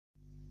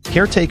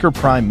Caretaker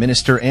Prime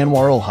Minister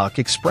Anwar al-Haq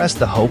expressed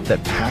the hope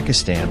that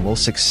Pakistan will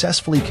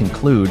successfully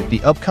conclude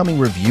the upcoming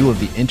review of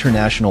the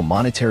International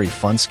Monetary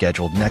Fund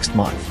scheduled next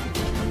month.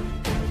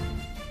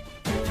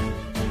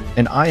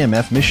 An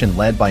IMF mission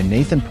led by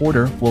Nathan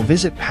Porter will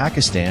visit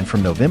Pakistan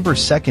from November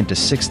 2nd to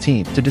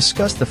 16th to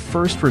discuss the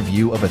first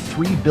review of a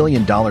 $3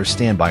 billion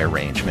standby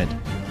arrangement,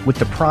 with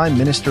the Prime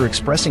Minister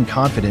expressing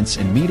confidence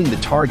in meeting the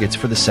targets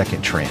for the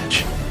second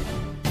tranche.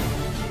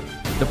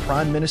 The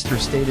Prime Minister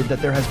stated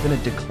that there has been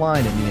a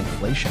decline in the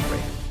inflation rate,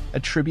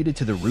 attributed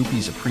to the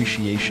rupee's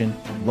appreciation,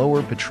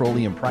 lower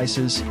petroleum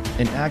prices,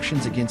 and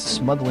actions against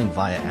smuggling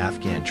via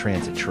Afghan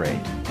transit trade,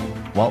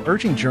 while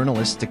urging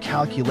journalists to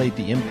calculate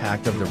the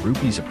impact of the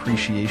rupee's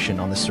appreciation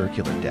on the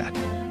circular debt.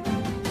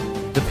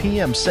 The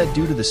PM said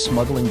due to the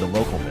smuggling, the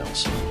local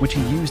mills, which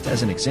he used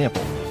as an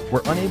example,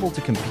 were unable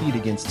to compete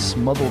against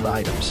smuggled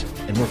items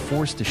and were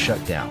forced to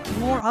shut down. For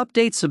more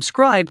updates,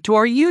 subscribe to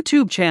our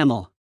YouTube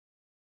channel,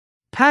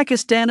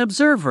 Pakistan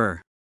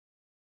Observer.